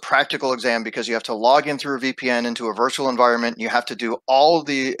still is a practical exam, because you have to log in through a VPN into a virtual environment. You have to do all of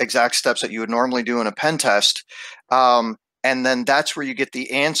the exact steps that you would normally do in a pen test. and then that's where you get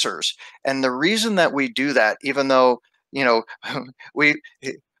the answers. And the reason that we do that, even though, you know,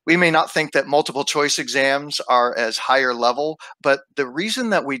 we may not think that multiple choice exams are as higher level, but the reason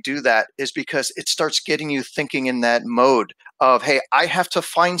that we do that is because it starts getting you thinking in that mode of, hey, I have to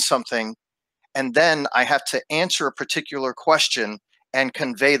find something, and then I have to answer a particular question and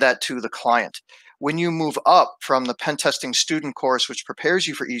convey that to the client. When you move up from the pen testing student course, which prepares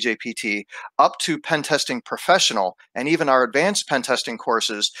you for EJPT, up to pen testing professional, and even our advanced pen testing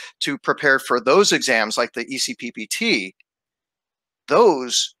courses to prepare for those exams like the ECPPT,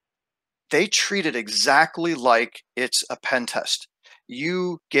 those, they treat it exactly like it's a pen test.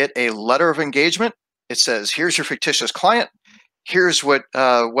 You get a letter of engagement. It says, here's your fictitious client. Here's what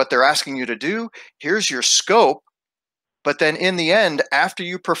they're asking you to do. Here's your scope. But then in the end, after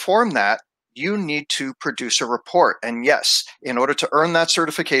you perform that, you need to produce a report. And yes, in order to earn that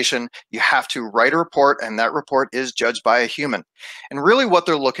certification, you have to write a report, and that report is judged by a human. And really what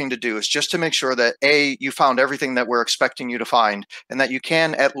they're looking to do is just to make sure that A, you found everything that we're expecting you to find, and that you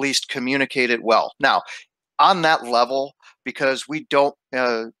can at least communicate it well. Now, on that level, because we don't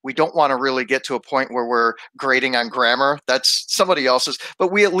want to really get to a point where we're grading on grammar. That's somebody else's,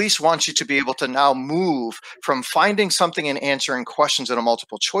 but we at least want you to be able to now move from finding something and answering questions in a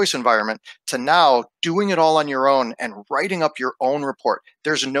multiple choice environment to now doing it all on your own and writing up your own report.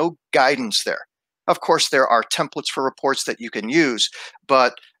 There's no guidance there. Of course, there are templates for reports that you can use,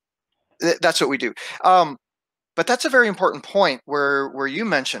 but that's what we do. But that's a very important point where you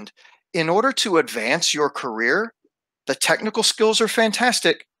mentioned, in order to advance your career, the technical skills are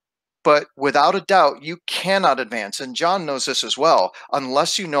fantastic, but without a doubt, you cannot advance. And John knows this as well,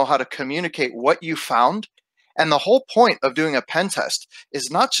 unless you know how to communicate what you found. And the whole point of doing a pen test is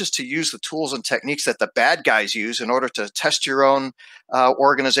not just to use the tools and techniques that the bad guys use in order to test your own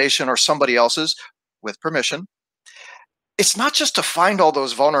organization or somebody else's with permission. It's not just to find all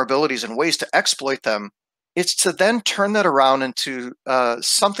those vulnerabilities and ways to exploit them. It's to then turn that around into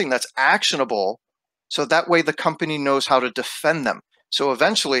something that's actionable, so that way the company knows how to defend them. So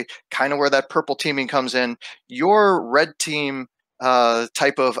eventually, kind of where that purple teaming comes in, your red team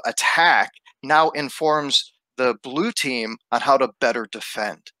type of attack now informs the blue team on how to better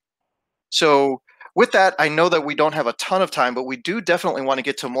defend. So with that, I know that we don't have a ton of time, but we do definitely want to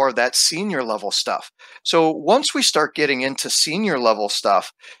get to more of that senior level stuff. So once we start getting into senior level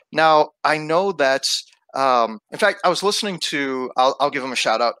stuff, now I know that's, in fact, I was listening to, I'll give them a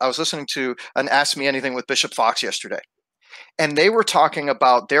shout out. I was listening to an Ask Me Anything with Bishop Fox yesterday, and they were talking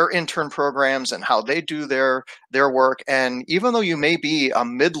about their intern programs and how they do their work. And even though you may be a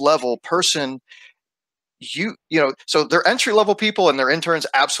mid-level person, you know, so they're entry-level people and their interns,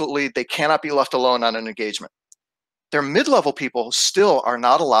 absolutely, they cannot be left alone on an engagement. Their mid-level people still are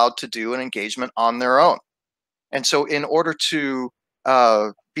not allowed to do an engagement on their own. And so in order to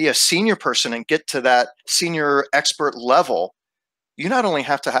be a senior person and get to that senior expert level, you not only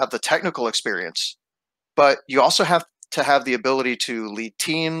have to have the technical experience, but you also have to have the ability to lead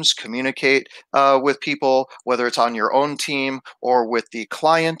teams, communicate with people, whether it's on your own team or with the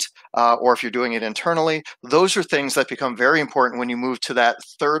client, or if you're doing it internally. Those are things that become very important when you move to that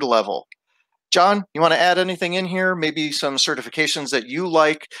third level. John, you want to add anything in here? Maybe some certifications that you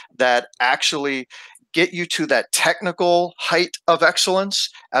like that actually get you to that technical height of excellence,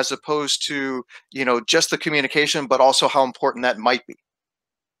 as opposed to, you know, just the communication, but also how important that might be.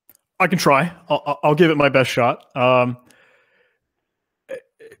 I can try. I'll give it my best shot.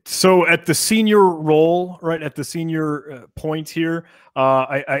 So at the senior role, right, at the senior point here,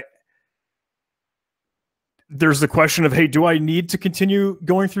 there's the question of, hey, do I need to continue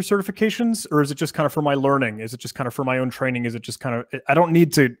going through certifications, or is it just kind of for my learning? Is it just kind of for my own training? Is it just kind of, I don't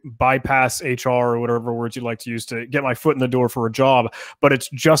need to bypass HR or whatever words you like to use to get my foot in the door for a job, but it's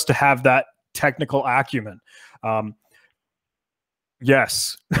just to have that technical acumen.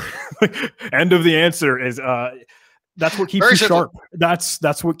 Yes. End of the answer is, that's what keeps you sharp.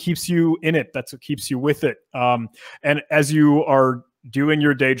 That's what keeps you in it. That's what keeps you with it. And as you are doing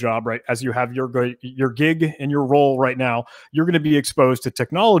your day job, right, as you have your gig and your role right now, you're going to be exposed to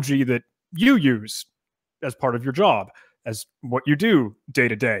technology that you use as part of your job, as what you do day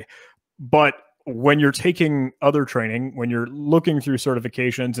to day. But when you're taking other training, when you're looking through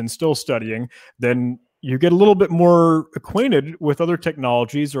certifications and still studying, then you get a little bit more acquainted with other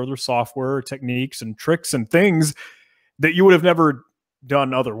technologies or other software techniques and tricks and things that you would have never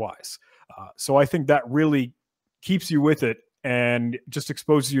done otherwise. So I think that really keeps you with it and just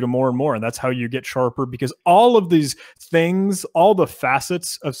exposes you to more and more. And that's how you get sharper, because all of these things, all the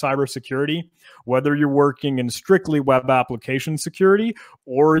facets of cybersecurity, whether you're working in strictly web application security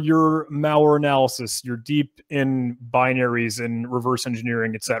or your malware analysis, you're deep in binaries and reverse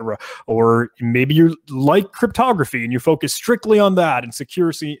engineering, et cetera, or maybe you like cryptography and you focus strictly on that and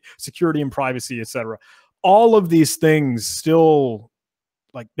security and privacy, et cetera. All of these things still,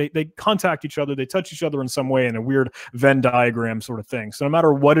 like they contact each other, they touch each other in some way in a weird Venn diagram sort of thing. So no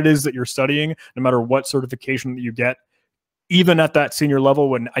matter what it is that you're studying, no matter what certification that you get, even at that senior level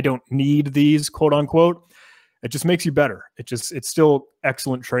when I don't need these, quote unquote, it just makes you better. It's still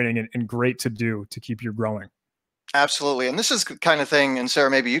excellent training and great to do to keep you growing. Absolutely. And this is the kind of thing, and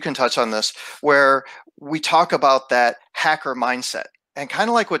Sarah, maybe you can touch on this, where we talk about that hacker mindset. And kind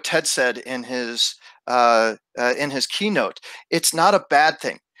of like what Ted said in his keynote, it's not a bad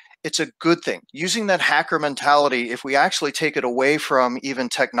thing. It's a good thing. Using that hacker mentality, if we actually take it away from even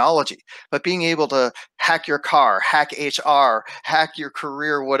technology, but being able to hack your car, hack HR, hack your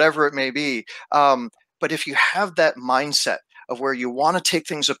career, whatever it may be. But if you have that mindset of where you want to take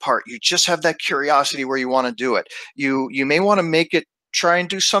things apart, you just have that curiosity where you want to do it. You may want to make it try and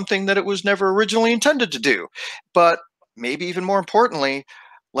do something that it was never originally intended to do. But maybe even more importantly,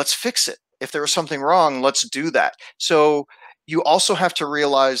 let's fix it. If there was something wrong, let's do that. So you also have to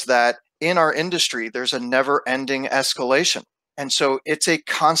realize that in our industry, there's a never-ending escalation. And so it's a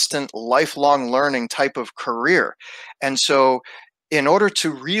constant lifelong learning type of career. And so in order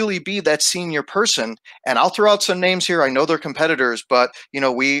to really be that senior person, and I'll throw out some names here, I know they're competitors, but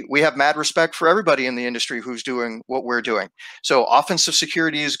we have mad respect for everybody in the industry who's doing what we're doing. So offensive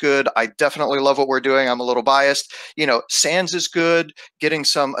security is good. I definitely love what we're doing. I'm a little biased. SANS is good. Getting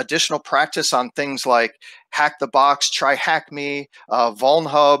some additional practice on things like Hack the Box, Try Hack Me,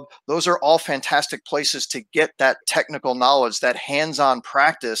 VulnHub. Those are all fantastic places to get that technical knowledge, that hands-on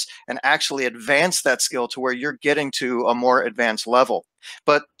practice, and actually advance that skill to where you're getting to a more advanced level.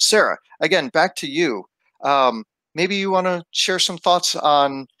 But Sarah, again, back to you. Maybe you want to share some thoughts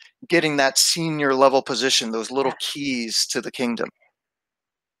on getting that senior level position, those little keys to the kingdom.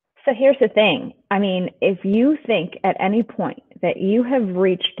 So here's the thing. I mean, if you think at any point that you have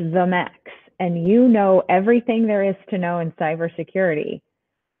reached the max and you know everything there is to know in cybersecurity,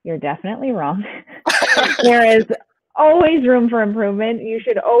 you're definitely wrong. There is always room for improvement. You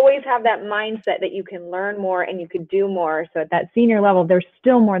should always have that mindset that you can learn more and you could do more. So at that senior level, there's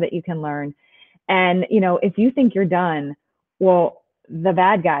still more that you can learn. And, if you think you're done, well, the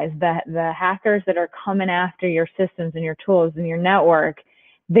bad guys, the hackers that are coming after your systems and your tools and your network,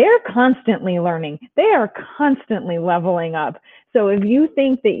 they're constantly learning. They are constantly leveling up. So if you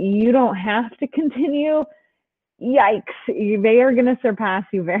think that you don't have to continue, yikes, they are going to surpass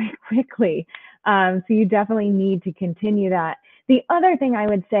you very quickly. So you definitely need to continue that. The other thing I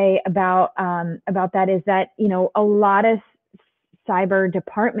would say about that is that, a lot of cyber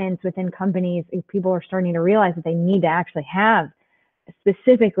departments within companies, people are starting to realize that they need to actually have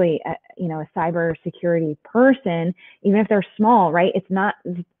specifically a cybersecurity person, even if they're small, right? It's not,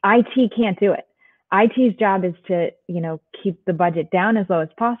 IT can't do it. IT's job is to, keep the budget down as low as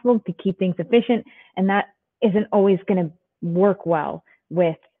possible, to keep things efficient. And that isn't always going to work well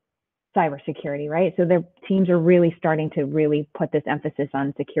with cybersecurity, right? So their teams are really starting to really put this emphasis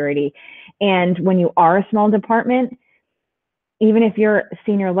on security. And when you are a small department, even if you're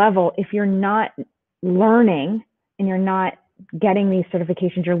senior level, if you're not learning and you're not getting these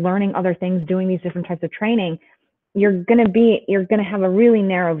certifications, you're learning other things, doing these different types of training, you're going to have a really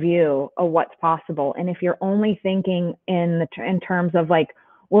narrow view of what's possible. And if you're only thinking in terms of like,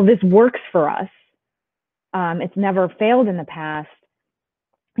 well, this works for us, it's never failed in the past,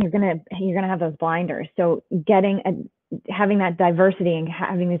 you're going to have those blinders. So having that diversity and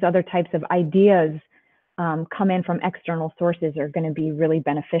having these other types of ideas come in from external sources are going to be really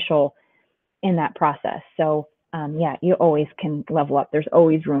beneficial in that process. So yeah, you always can level up. There's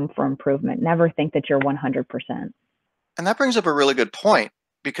always room for improvement. Never think that you're 100%. And that brings up a really good point,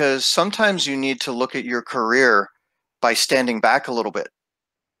 because sometimes you need to look at your career by standing back a little bit.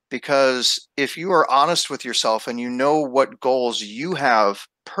 Because if you are honest with yourself and you know what goals you have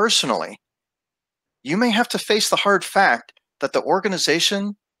personally, you may have to face the hard fact that the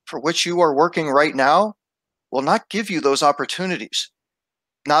organization for which you are working right now will not give you those opportunities.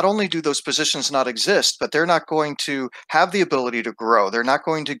 Not only do those positions not exist, but they're not going to have the ability to grow. They're not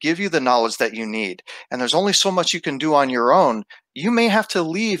going to give you the knowledge that you need. And there's only so much you can do on your own. You may have to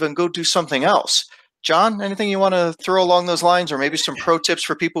leave and go do something else. John, anything you want to throw along those lines, or maybe some pro tips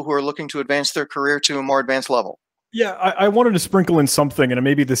for people who are looking to advance their career to a more advanced level? Yeah, I wanted to sprinkle in something, and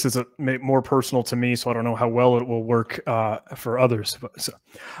maybe this is more personal to me, so I don't know how well it will work for others. But so,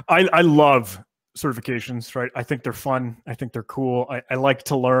 I love certifications, right? I think they're fun. I think they're cool. I like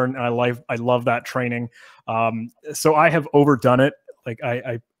to learn. And I love that training. So I have overdone it. Like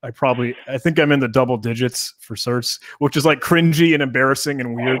I think I'm in the double digits for certs, which is like cringy and embarrassing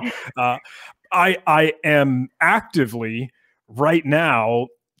and weird. I am actively right now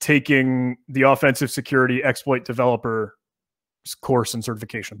taking the offensive security exploit developer course and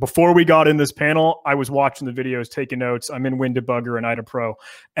certification. Before we got in this panel, I was watching the videos, taking notes. I'm in WinDebugger and IDA Pro,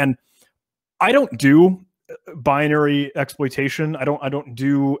 and I don't do binary exploitation. I don't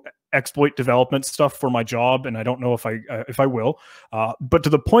do exploit development stuff for my job, and I don't know if I will. But to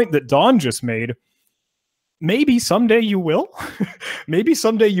the point that Don just made, maybe someday you will. Maybe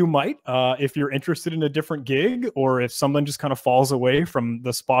someday you might, if you're interested in a different gig, or if someone just kind of falls away from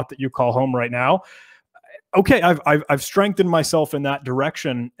the spot that you call home right now. Okay, I've strengthened myself in that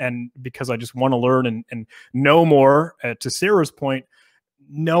direction, and because I just want to learn and know more. To Sarah's point,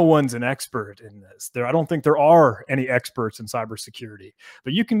 no one's an expert in this. I don't think there are any experts in cybersecurity,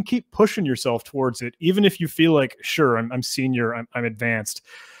 but you can keep pushing yourself towards it, even if you feel like, sure, I'm senior, I'm advanced.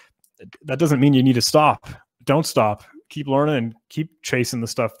 That doesn't mean you need to stop. Don't stop. Keep learning and keep chasing the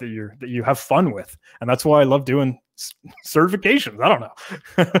stuff that you have fun with. And that's why I love doing certifications. I don't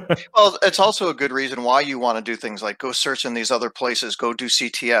know. Well, it's also a good reason why you want to do things like go search in these other places, go do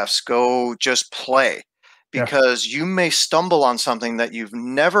CTFs, go just play, because you may stumble on something that you've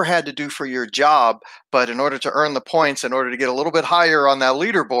never had to do for your job, but in order to earn the points, in order to get a little bit higher on that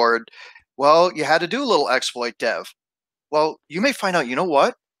leaderboard, well, you had to do a little exploit dev. Well, you may find out, you know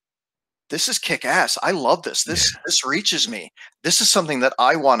what? This is kick-ass. I love this. This reaches me. This is something that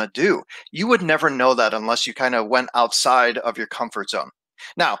I want to do. You would never know that unless you kind of went outside of your comfort zone.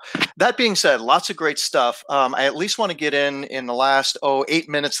 Now, that being said, lots of great stuff. I at least want to get in the last 8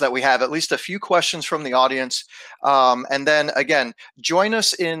 minutes that we have, at least a few questions from the audience. And then again, join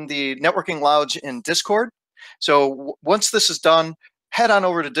us in the networking lounge in Discord. So once this is done, head on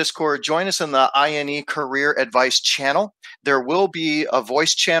over to Discord, join us in the INE Career Advice channel. There will be a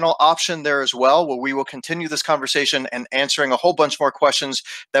voice channel option there as well, where we will continue this conversation and answering a whole bunch more questions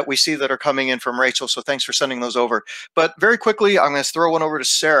that we see that are coming in from Rachel. So thanks for sending those over. But very quickly, I'm going to throw one over to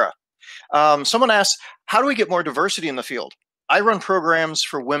Sarah. Someone asked, how do we get more diversity in the field? I run programs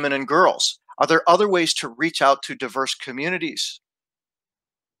for women and girls. Are there other ways to reach out to diverse communities?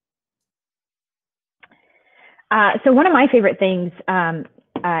 So one of my favorite things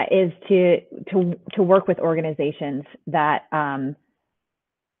is to work with organizations that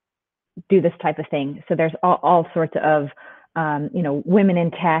do this type of thing. So there's all sorts of women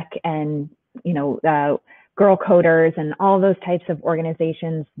in tech and girl coders and all those types of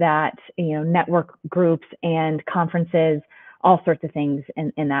organizations that network groups and conferences, all sorts of things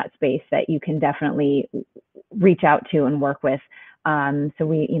in that space that you can definitely reach out to and work with. So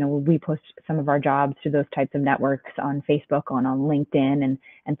we post some of our jobs to those types of networks on Facebook and on LinkedIn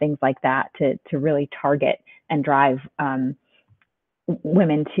and things like that to really target and drive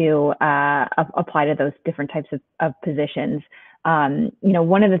women to apply to those different types of positions.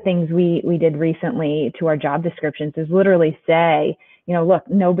 One of the things we did recently to our job descriptions is literally say, look,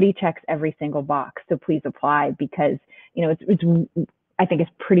 nobody checks every single box, so please apply, because I think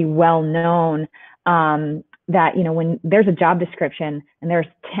it's pretty well known that when there's a job description and there's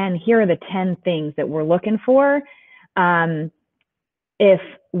 10, here are the 10 things that we're looking for. If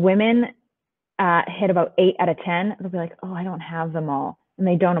women hit about 8 out of 10, they'll be like, oh, I don't have them all, and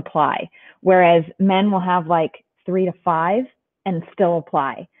they don't apply. Whereas men will have like 3 to 5 and still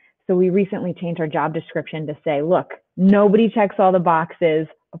apply. So we recently changed our job description to say, look, nobody checks all the boxes,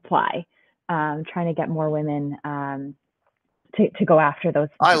 apply. Trying to get more women to go after those.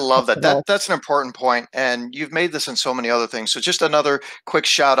 I love that. That's an important point, and you've made this in so many other things. So just another quick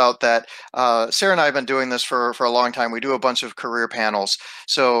shout out that Sarah and I have been doing this for a long time. We do a bunch of career panels.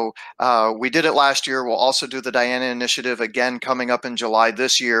 So we did it last year. We'll also do the Diana Initiative again coming up in July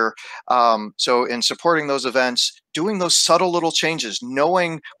this year. So in supporting those events, doing those subtle little changes,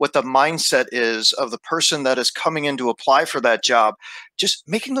 knowing what the mindset is of the person that is coming in to apply for that job, just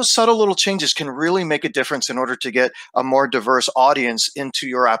making those subtle little changes can really make a difference in order to get a more diverse audience into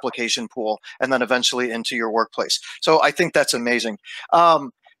your application pool and then eventually into your workplace. So I think that's amazing.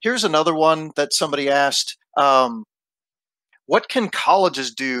 Here's another one that somebody asked. What can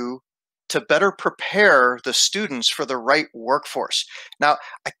colleges do to better prepare the students for the right workforce? Now,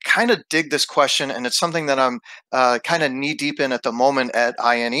 I kind of dig this question, and it's something that I'm kind of knee deep in at the moment at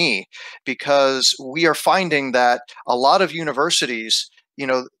INE, because we are finding that a lot of universities,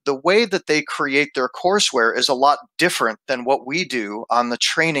 the way that they create their courseware is a lot different than what we do on the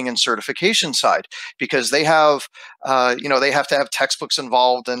training and certification side, because they have, they have to have textbooks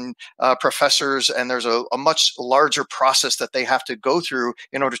involved and professors, and there's a much larger process that they have to go through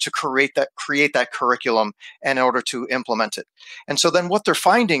in order to create that curriculum and in order to implement it. And so then what they're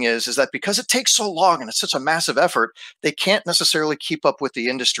finding is that because it takes so long and it's such a massive effort, they can't necessarily keep up with the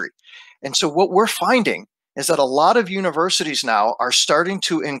industry. And so what we're finding is that a lot of universities now are starting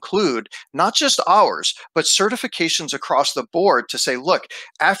to include not just ours, but certifications across the board to say, look,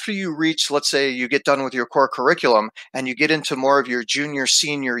 after you reach, let's say you get done with your core curriculum and you get into more of your junior,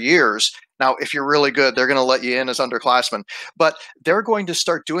 senior years. Now, if you're really good, they're going to let you in as underclassmen, but they're going to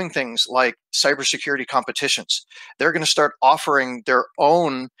start doing things like cybersecurity competitions. They're going to start offering their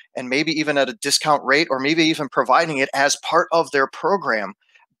own, and maybe even at a discount rate, or maybe even providing it as part of their program,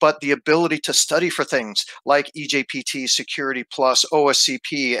 but the ability to study for things like EJPT, Security Plus,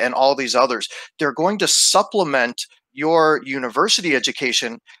 OSCP, and all these others. They're going to supplement your university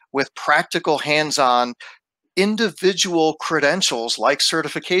education with practical, hands-on, individual credentials like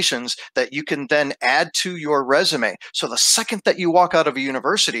certifications that you can then add to your resume. So the second that you walk out of a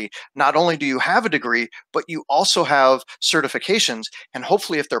university, not only do you have a degree, but you also have certifications. And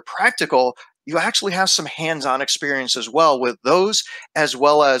hopefully, if they're practical, you actually have some hands-on experience as well with those, as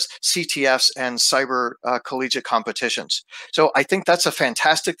well as CTFs and cyber collegiate competitions. So I think that's a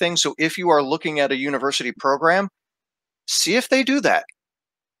fantastic thing. So if you are looking at a university program, see if they do that.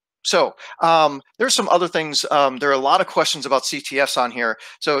 So there's some other things. There are a lot of questions about CTFs on here.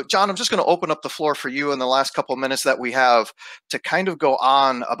 So John, I'm just going to open up the floor for you in the last couple of minutes that we have to kind of go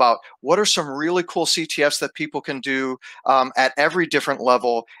on about what are some really cool CTFs that people can do at every different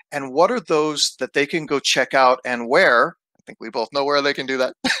level, and what are those that they can go check out and where. I think we both know where they can do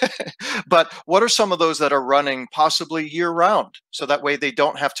that. But what are some of those that are running possibly year-round? So that way they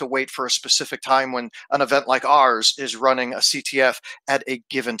don't have to wait for a specific time when an event like ours is running a CTF at a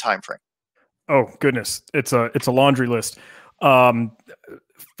given time frame. Oh, goodness. It's a laundry list.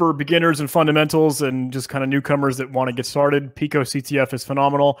 For beginners and fundamentals and just kind of newcomers that want to get started, Pico CTF is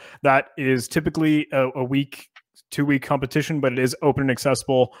phenomenal. That is typically a week, 2-week competition, but it is open and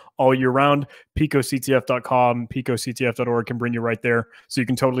accessible all year round. PicoCTF.com, PicoCTF.org can bring you right there. So you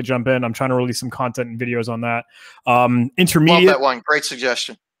can totally jump in. I'm trying to release some content and videos on that. Intermediate. Love that one. Great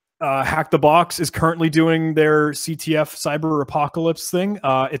suggestion. Hack the Box is currently doing their CTF cyber apocalypse thing.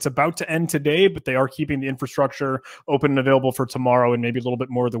 It's about to end today, but they are keeping the infrastructure open and available for tomorrow and maybe a little bit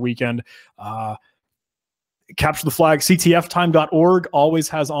more of the weekend. Capture the Flag, ctftime.org always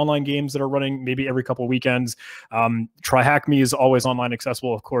has online games that are running maybe every couple of weekends. Try Hack Me is always online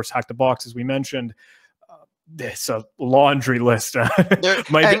accessible. Of course, Hack the Box, as we mentioned. It's a laundry list. That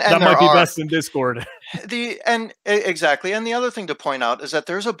might be best in Discord. Exactly. And the other thing to point out is that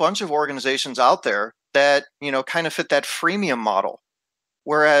there's a bunch of organizations out there that, kind of fit that freemium model.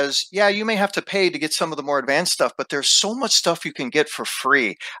 Whereas, yeah, you may have to pay to get some of the more advanced stuff, but there's so much stuff you can get for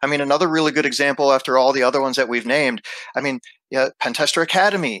free. I mean, another really good example after all the other ones that we've named, I mean, Pentester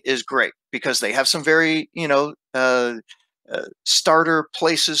Academy is great because they have some very, starter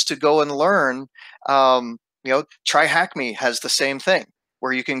places to go and learn. Try Hack Me has the same thing,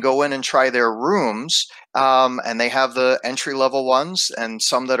 where you can go in and try their rooms, and they have the entry-level ones and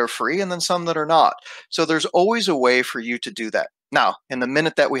some that are free and then some that are not. So there's always a way for you to do that. Now, in the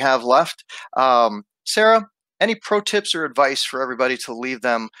minute that we have left, Sarah, any pro tips or advice for everybody to leave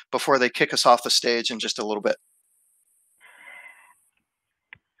them before they kick us off the stage in just a little bit?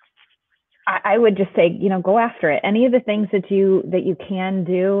 I would just say, go after it. Any of the things that you can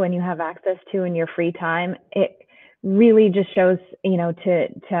do and you have access to in your free time, it really just shows,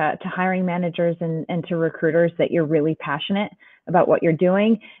 to hiring managers and to recruiters that you're really passionate about what you're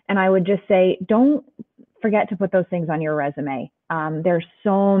doing. And I would just say, don't forget to put those things on your resume. There's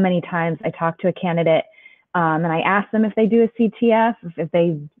so many times I talk to a candidate and I ask them if they do a CTF, if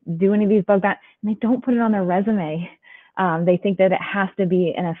they do any of these bug bounties, and they don't put it on their resume. They think that it has to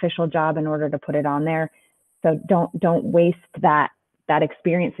be an official job in order to put it on there. So don't waste that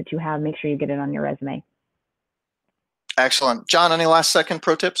experience that you have. Make sure you get it on your resume. Excellent. John, any last second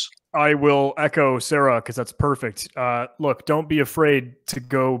pro tips? I will echo Sarah because that's perfect. Look, don't be afraid to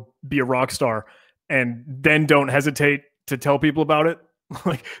go be a rock star, and then don't hesitate to tell people about it.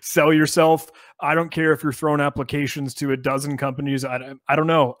 Like, sell yourself. I don't care if you're throwing applications to a dozen companies. I don't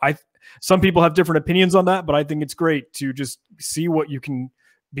know. Some people have different opinions on that, but I think it's great to just see what you can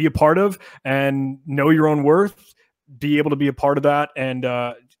be a part of and know your own worth, be able to be a part of that, and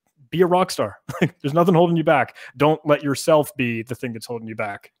be a rock star. There's nothing holding you back. Don't let yourself be the thing that's holding you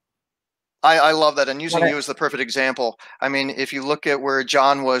back. I love that. And using Love you it. as the perfect example. I mean, if you look at where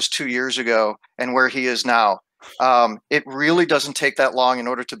John was 2 years ago and where he is now, it really doesn't take that long in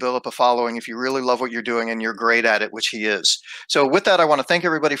order to build up a following if you really love what you're doing and you're great at it, which he is. So with that, I want to thank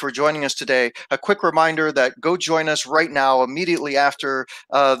everybody for joining us today. A quick reminder that go join us right now, immediately after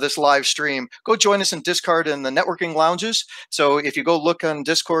this live stream. Go join us in Discord in the networking lounges. So if you go look on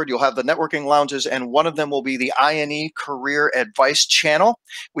Discord, you'll have the networking lounges, and one of them will be the INE Career Advice channel.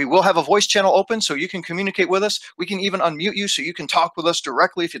 We will have a voice channel open so you can communicate with us. We can even unmute you so you can talk with us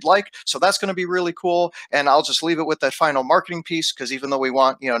directly if you'd like. So that's going to be really cool. And I'll just leave it with that final marketing piece, because even though we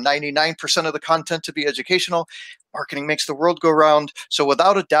want 99% of the content to be educational, marketing makes the world go round. So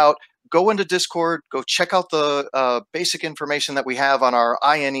without a doubt, go into Discord, go check out the basic information that we have on our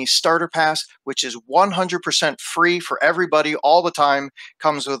INE Starter Pass, which is 100% free for everybody all the time.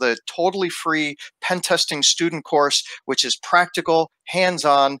 Comes with a totally free pen testing student course, which is practical,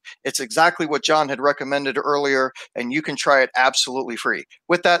 hands-on. It's exactly what John had recommended earlier, and you can try it absolutely free.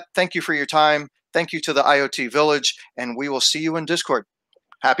 With that, thank you for your time. Thank you to the IoT Village, and we will see you in Discord.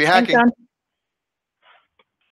 Happy hacking. Thanks, John.